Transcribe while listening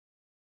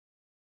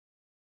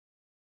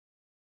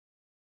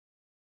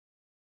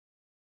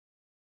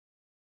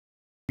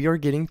we are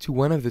getting to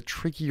one of the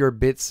trickier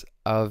bits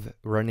of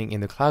running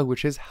in the cloud,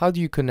 which is how do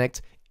you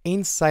connect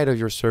inside of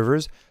your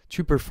servers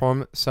to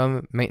perform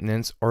some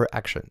maintenance or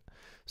action.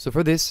 So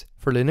for this,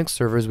 for Linux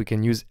servers, we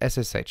can use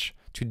SSH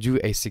to do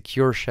a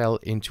secure shell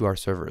into our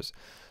servers.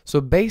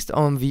 So based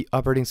on the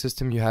operating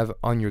system you have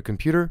on your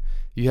computer,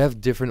 you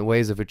have different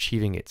ways of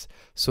achieving it.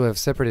 So I've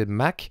separated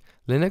Mac,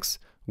 Linux,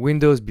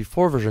 Windows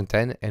before version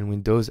 10, and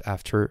Windows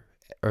after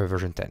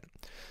version 10.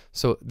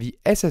 So the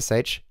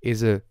SSH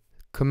is a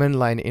command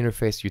line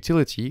interface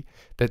utility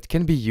that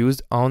can be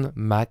used on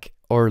Mac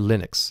or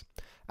Linux,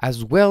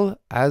 as well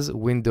as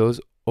Windows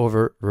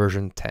over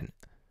version 10.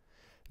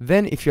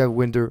 Then if you have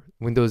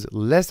Windows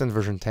less than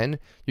version 10,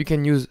 you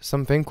can use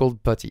something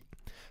called PuTTY.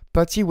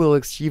 PuTTY will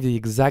achieve the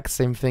exact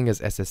same thing as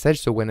SSH,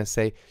 so when I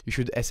say you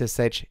should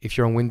SSH, if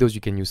you're on Windows,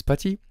 you can use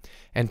PuTTY,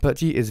 and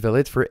PuTTY is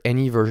valid for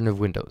any version of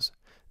Windows.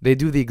 They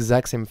do the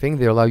exact same thing.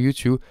 They allow you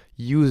to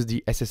use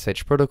the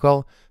SSH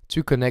protocol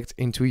to connect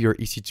into your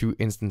EC2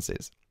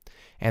 instances.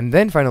 And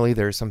then finally,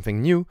 there is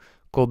something new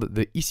called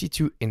the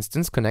EC2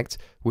 Instance Connect,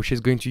 which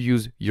is going to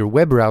use your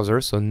web browser,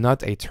 so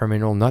not a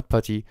terminal, not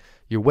PuTTY,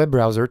 your web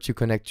browser to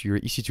connect to your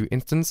EC2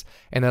 instance.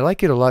 And I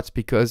like it a lot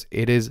because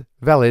it is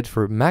valid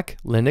for Mac,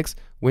 Linux,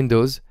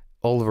 Windows,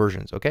 all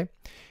versions, okay?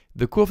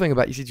 The cool thing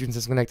about EC2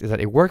 Instance Connect is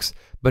that it works,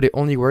 but it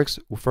only works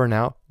for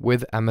now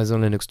with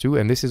Amazon Linux 2,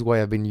 and this is why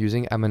I've been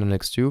using Amazon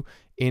Linux 2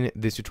 in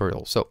this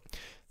tutorial. So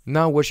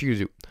now what should you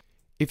do?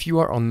 If you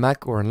are on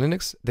Mac or on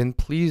Linux, then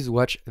please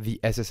watch the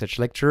SSH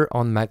lecture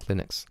on Mac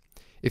Linux.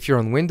 If you're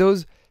on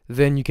Windows,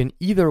 then you can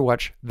either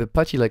watch the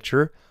PuTTY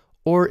lecture,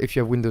 or if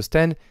you have Windows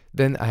 10,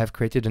 then I have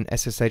created an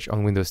SSH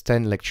on Windows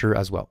 10 lecture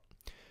as well.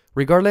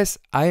 Regardless,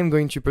 I am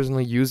going to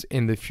personally use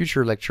in the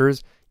future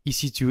lectures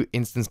EC2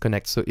 Instance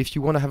Connect. So if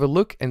you want to have a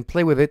look and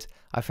play with it,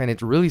 I find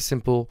it really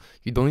simple.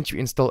 You don't need to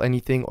install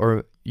anything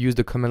or use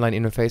the command line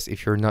interface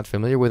if you're not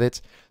familiar with it.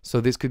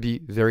 So this could be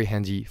very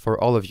handy for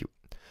all of you.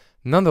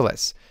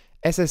 Nonetheless,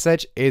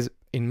 SSH is,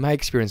 in my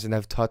experience, and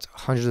I've taught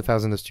hundreds of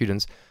thousands of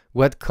students,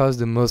 what caused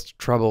the most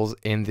troubles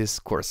in this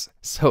course.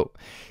 So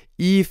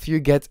if you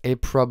get a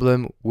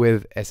problem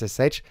with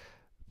SSH,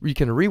 you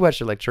can rewatch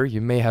the lecture.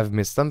 You may have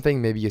missed something,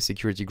 maybe a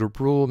security group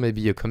rule,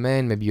 maybe a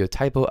command, maybe a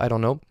typo, I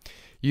don't know.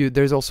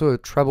 There's also a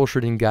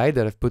troubleshooting guide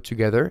that I've put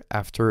together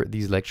after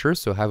these lectures,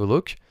 so have a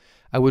look.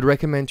 I would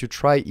recommend to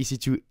try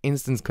EC2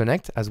 Instance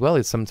Connect as well.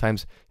 It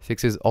sometimes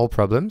fixes all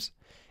problems.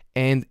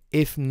 And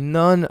if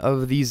none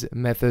of these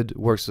methods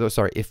works,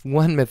 if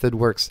one method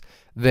works,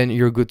 then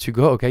you're good to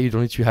go, okay? You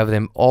don't need to have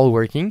them all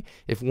working.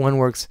 If one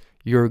works,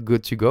 you're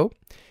good to go.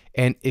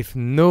 And if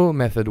no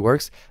method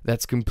works,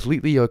 that's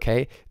completely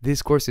okay.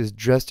 This course is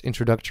just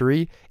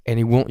introductory and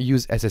it won't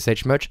use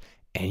SSH much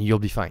and you'll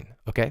be fine,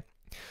 okay?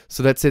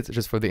 So that's it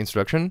just for the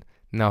introduction.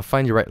 Now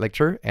find your right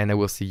lecture and I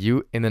will see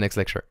you in the next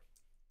lecture.